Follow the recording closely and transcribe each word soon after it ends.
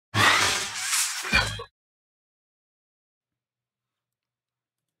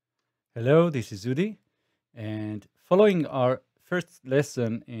Hello, this is Udi, and following our first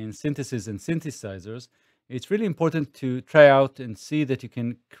lesson in synthesis and synthesizers, it's really important to try out and see that you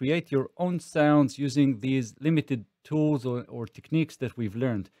can create your own sounds using these limited tools or techniques that we've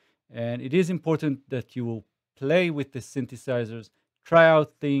learned. And it is important that you will play with the synthesizers, try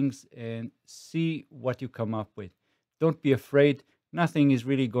out things, and see what you come up with. Don't be afraid. Nothing is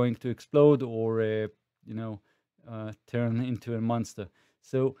really going to explode or, turn into a monster.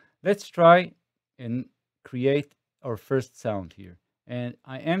 So let's try and create our first sound here. And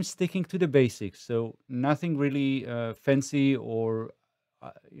I am sticking to the basics, so nothing really fancy or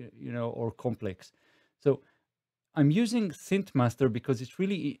or complex. So I'm using Synthmaster because it's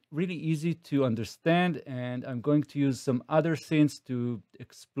really easy to understand, and I'm going to use some other synths to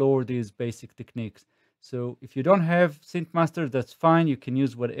explore these basic techniques. So if you don't have Synthmaster, that's fine. You can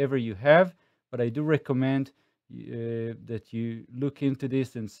use whatever you have, but I do recommend that you look into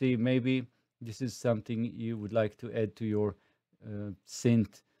this and see maybe this is something you would like to add to your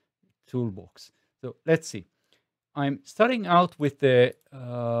synth toolbox. So let's see. I'm starting out with the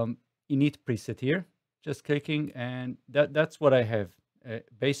init preset here, just clicking, and that's what I have, a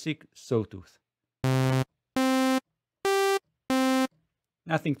basic sawtooth.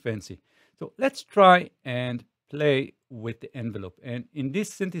 Nothing fancy. So let's try and play with the envelope. And in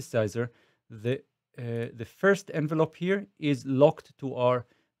this synthesizer, the first envelope here is locked to our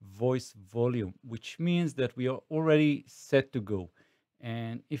voice volume, which means that we are already set to go.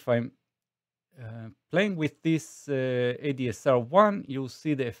 And if I'm playing with this ADSR1, you'll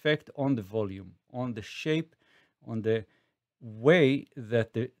see the effect on the volume, on the shape, on the way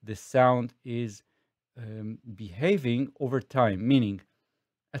that the sound is behaving over time, meaning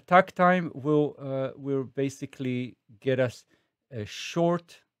attack time will basically get us a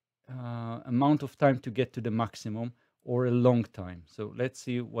short amount of time to get to the maximum or a long time. So let's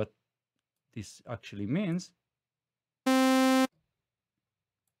see what this actually means.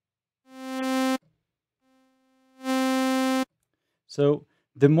 So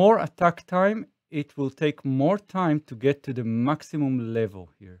the more attack time, it will take more time to get to the maximum level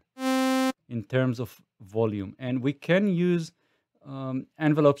here in terms of volume. And we can use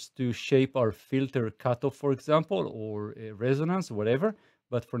envelopes to shape our filter cutoff, for example, or resonance, whatever.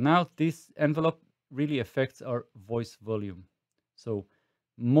 But for now, this envelope really affects our voice volume. So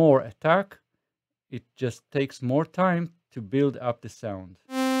more attack, it just takes more time to build up the sound.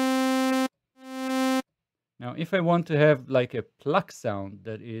 Now, if I want to have like a pluck sound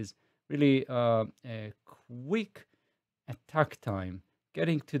that is really a quick attack time,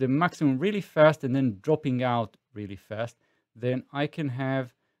 getting to the maximum really fast and then dropping out really fast, then I can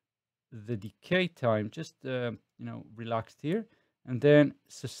have the decay time just relaxed here, and then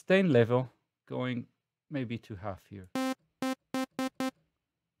sustain level going maybe to half here.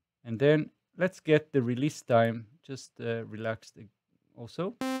 And then let's get the release time just relaxed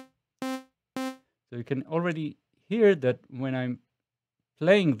also. So you can already hear that when I'm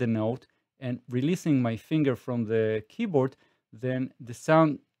playing the note and releasing my finger from the keyboard, then the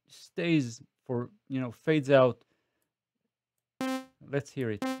sound stays for, fades out. Let's hear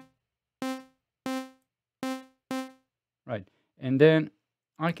it. Right. And then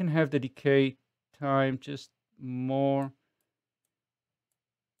I can have the decay time just more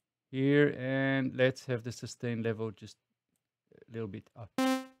here, and let's have the sustain level just a little bit up.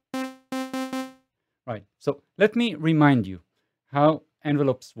 Right. So let me remind you how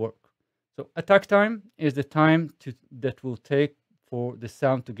envelopes work. So attack time is the time that will take for the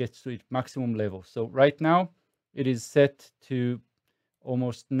sound to get to its maximum level. So right now it is set to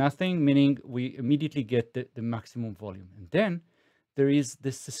almost nothing, meaning we immediately get the maximum volume. And then there is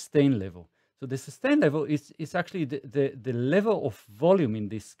the sustain level. So the sustain level is actually the level of volume in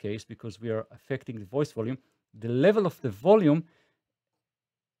this case, because we are affecting the voice volume, the level of the volume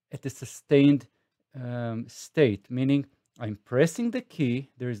at the sustained state, meaning I'm pressing the key,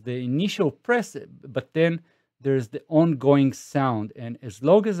 there's the initial press, but then there's the ongoing sound. And as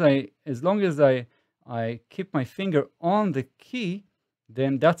long as I keep my finger on the key,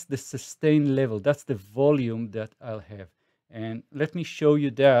 then that's the sustain level. That's the volume that I'll have. And let me show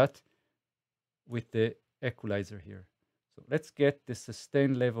you that with the equalizer here. So let's get the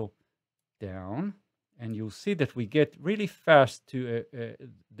sustain level down, and you'll see that we get really fast to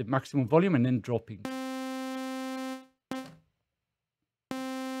the maximum volume and then dropping.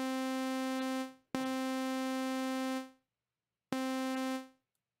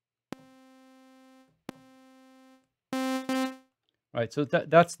 Right, so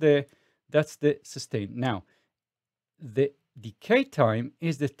that's the sustain. Now, the decay time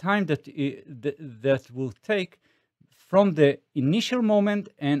is the time that that will take from the initial moment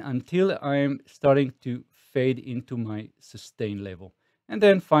and until I'm starting to fade into my sustain level. And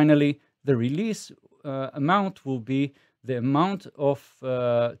then finally, the release amount will be the amount of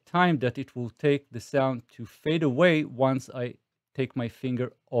time that it will take the sound to fade away once I take my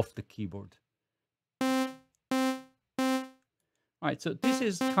finger off the keyboard. All right, so this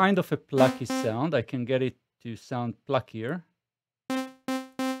is kind of a plucky sound. I can get it to sound pluckier.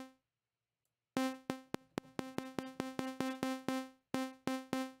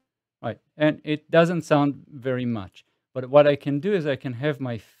 Right, and it doesn't sound very much. But what I can do is I can have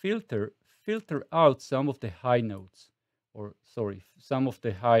my filter out some of the high notes, or sorry, some of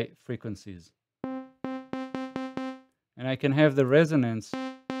the high frequencies. And I can have the resonance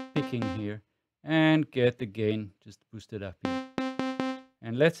picking here and get the gain just boosted up here.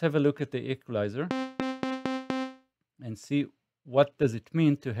 And let's have a look at the equalizer and see what does it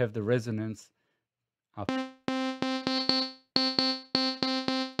mean to have the resonance up.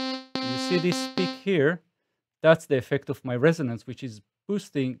 You see this peak here? That's the effect of my resonance, which is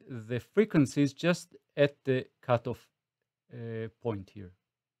boosting the frequencies just at the cutoff point here.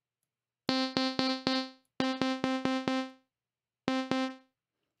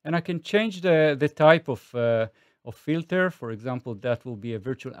 And I can change the type of filter. For example, that will be a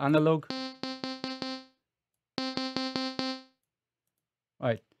virtual analog.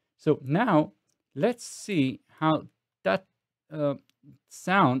 Right. So now let's see how that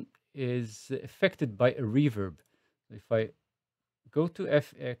sound is affected by a reverb. If I go to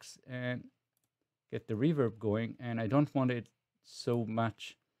FX and get the reverb going, and I don't want it so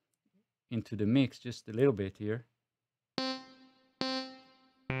much into the mix, just a little bit here.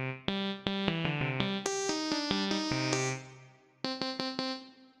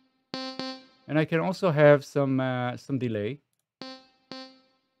 And I can also have some delay.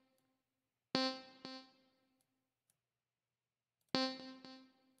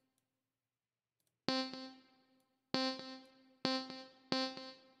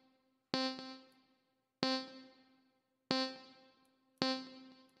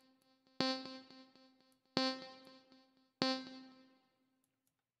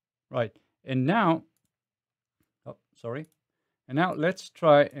 Right, and now, oh, sorry. And now let's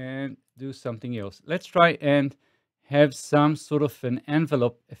try and do something else. Let's try and have some sort of an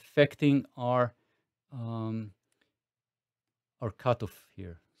envelope affecting our cutoff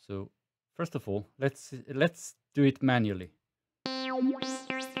here. So first of all, let's do it manually.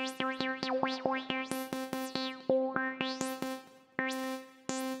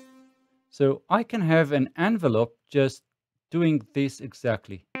 So I can have an envelope just doing this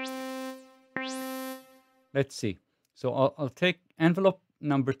exactly. Let's see. So I'll take envelope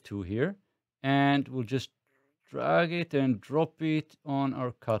number 2 here, and we'll just drag it and drop it on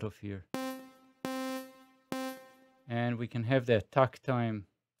our cutoff here. And we can have the attack time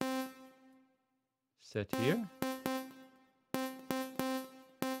set here.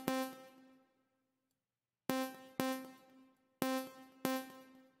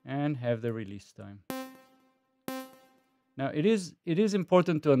 And have the release time. Now it is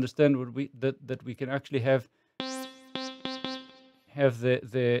important to understand that we can actually have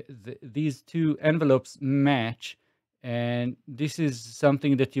these two envelopes match, and this is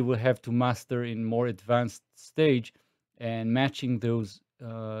something that you will have to master in more advanced stage, and matching those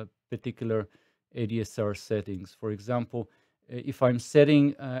particular ADSR settings. For example, if I'm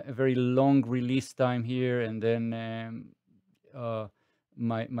setting a very long release time here, and then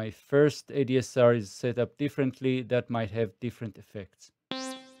my first ADSR is set up differently, that might have different effects.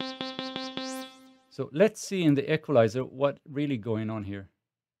 So let's see in the equalizer what really going on here.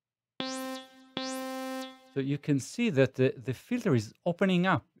 So you can see that the filter is opening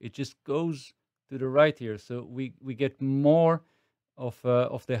up. It just goes to the right here. So we get more of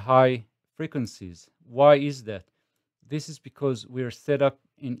the high frequencies. Why is that? This is because we're set up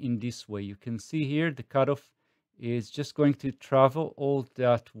in this way. You can see here the cutoff is just going to travel all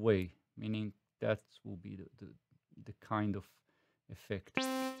that way, meaning that will be the kind of effect.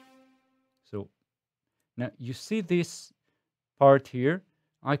 So now you see this part here,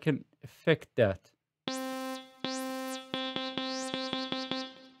 I can affect that.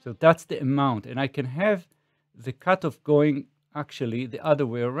 So that's the amount, and I can have the cutoff going actually the other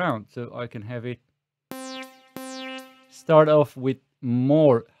way around. So I can have it start off with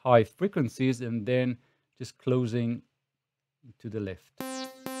more high frequencies and then just closing to the left.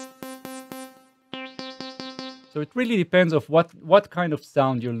 So it really depends on what kind of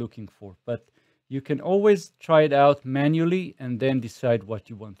sound you're looking for, but you can always try it out manually and then decide what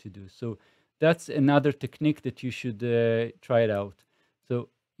you want to do. So that's another technique that you should try it out. So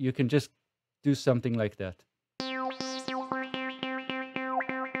you can just do something like that.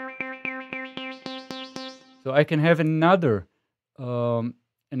 So I can have another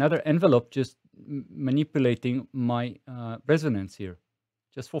envelope just manipulating my resonance here,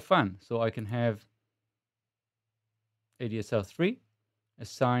 just for fun. So I can have ADSL3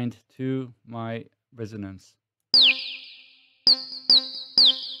 assigned to my resonance.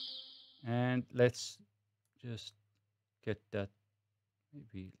 And let's just get that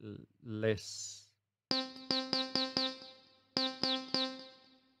maybe less.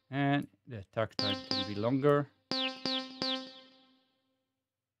 And the attack time can be longer.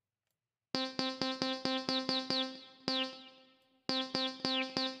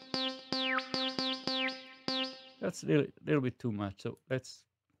 That's a little bit too much. So let's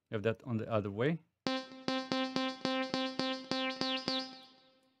have that on the other way.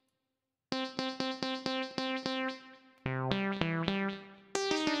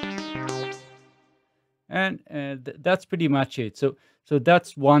 And that's pretty much it. So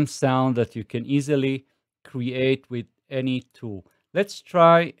that's one sound that you can easily create with any tool. Let's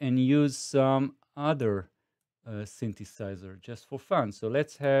try and use some other synthesizer just for fun. So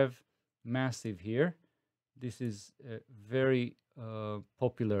let's have Massive here. This is a very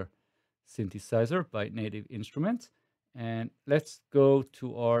popular synthesizer by Native Instruments. And let's go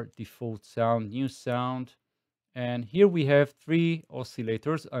to our default sound, new sound. And here we have 3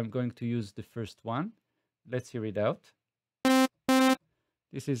 oscillators. I'm going to use the first one. Let's hear it out.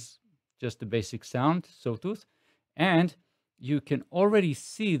 This is just the basic sound, sawtooth. And you can already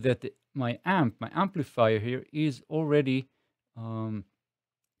see that my amplifier here is already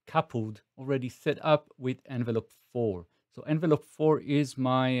coupled, already set up with envelope 4. So envelope 4 is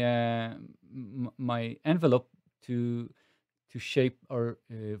my my envelope to shape our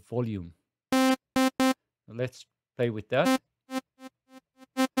volume. So let's play with that.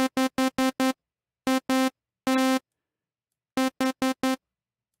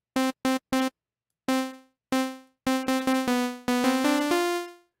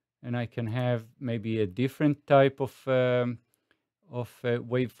 And I can have maybe a different type of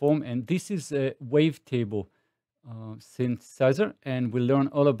waveform. And this is a wavetable synthesizer, and we'll learn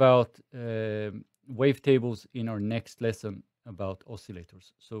all about wavetables in our next lesson about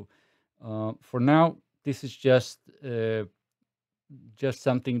oscillators. So for now, this is just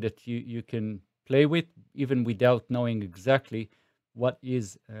something that you can play with, even without knowing exactly what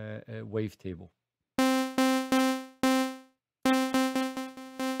is a wavetable.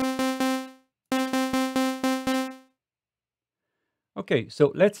 Okay,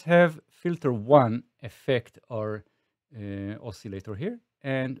 so let's have filter 1 affect our oscillator here,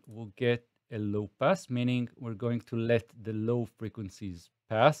 and we'll get a low pass, meaning we're going to let the low frequencies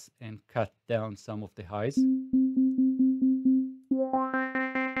pass and cut down some of the highs.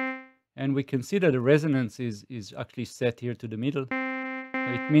 And we can see that the resonance is actually set here to the middle.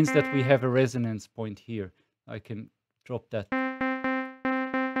 It means that we have a resonance point here. I can drop that.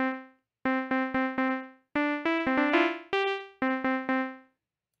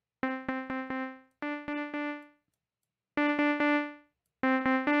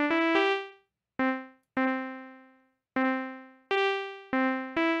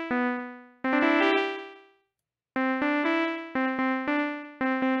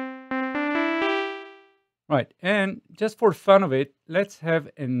 Right, and just for fun of it, let's have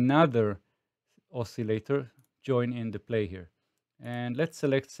another oscillator join in the play here. And let's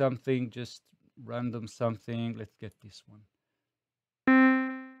select something, just random something. Let's get this one.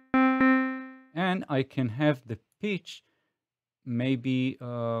 And I can have the pitch maybe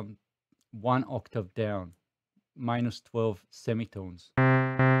 1 octave down, -12 semitones.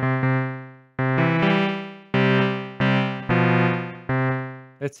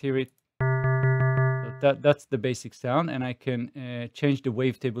 Let's hear it. So that's the basic sound, and I can change the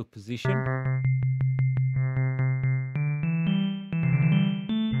wavetable position.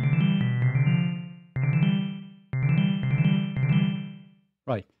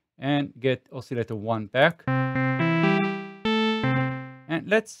 Right, and get oscillator 1 back. And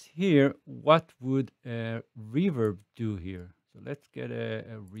let's hear what would a reverb do here. So let's get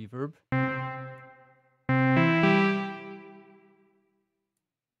a reverb.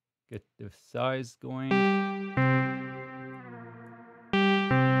 Get the size going.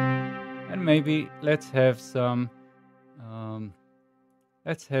 And maybe let's have some,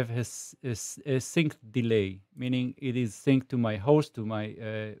 let's have a sync delay, meaning it is synced to my host, to my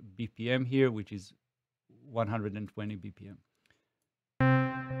BPM here, which is 120 BPM.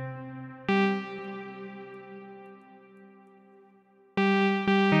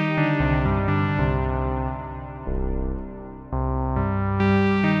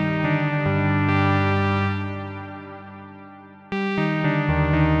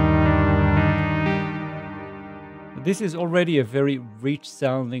 This is already a very rich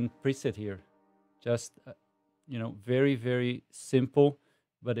sounding preset here. Just, very, very simple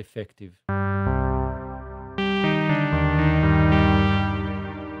but effective.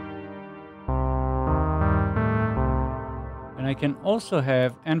 And I can also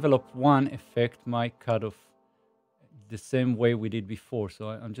have envelope 1 affect my cutoff the same way we did before. So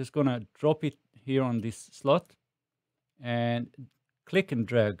I'm just gonna drop it here on this slot and click and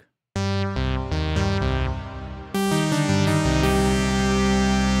drag.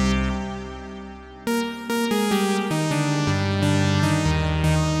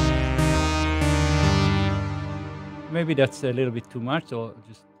 Maybe that's a little bit too much, so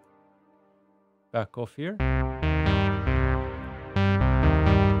just back off here.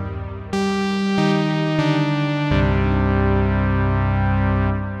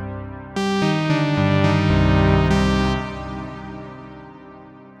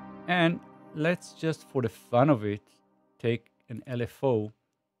 And let's just, for the fun of it, take an LFO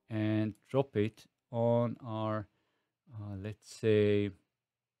and drop it on our, let's say,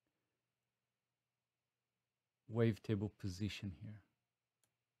 wavetable position here.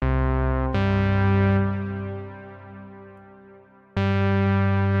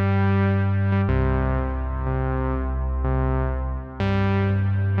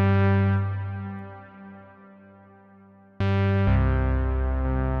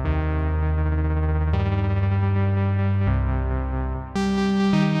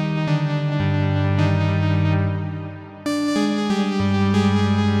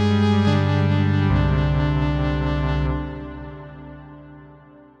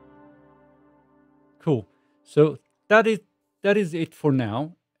 Cool. So that is that is it for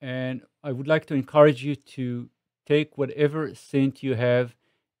now. And I would like to encourage you to take whatever synth you have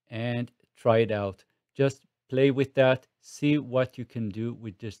and try it out. Just play with that, see what you can do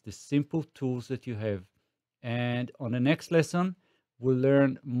with just the simple tools that you have. And on the next lesson, we'll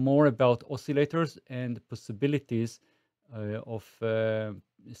learn more about oscillators and the possibilities of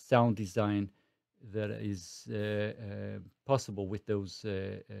sound design that is possible with those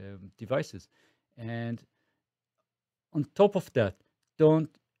devices. And on top of that, don't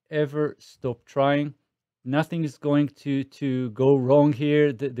ever stop trying. Nothing is going to go wrong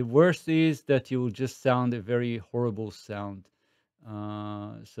here. The worst is that you will just sound a very horrible sound.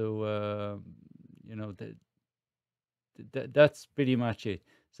 You know that's pretty much it.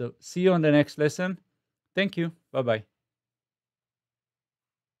 So see you on the next lesson. Thank you. Bye bye.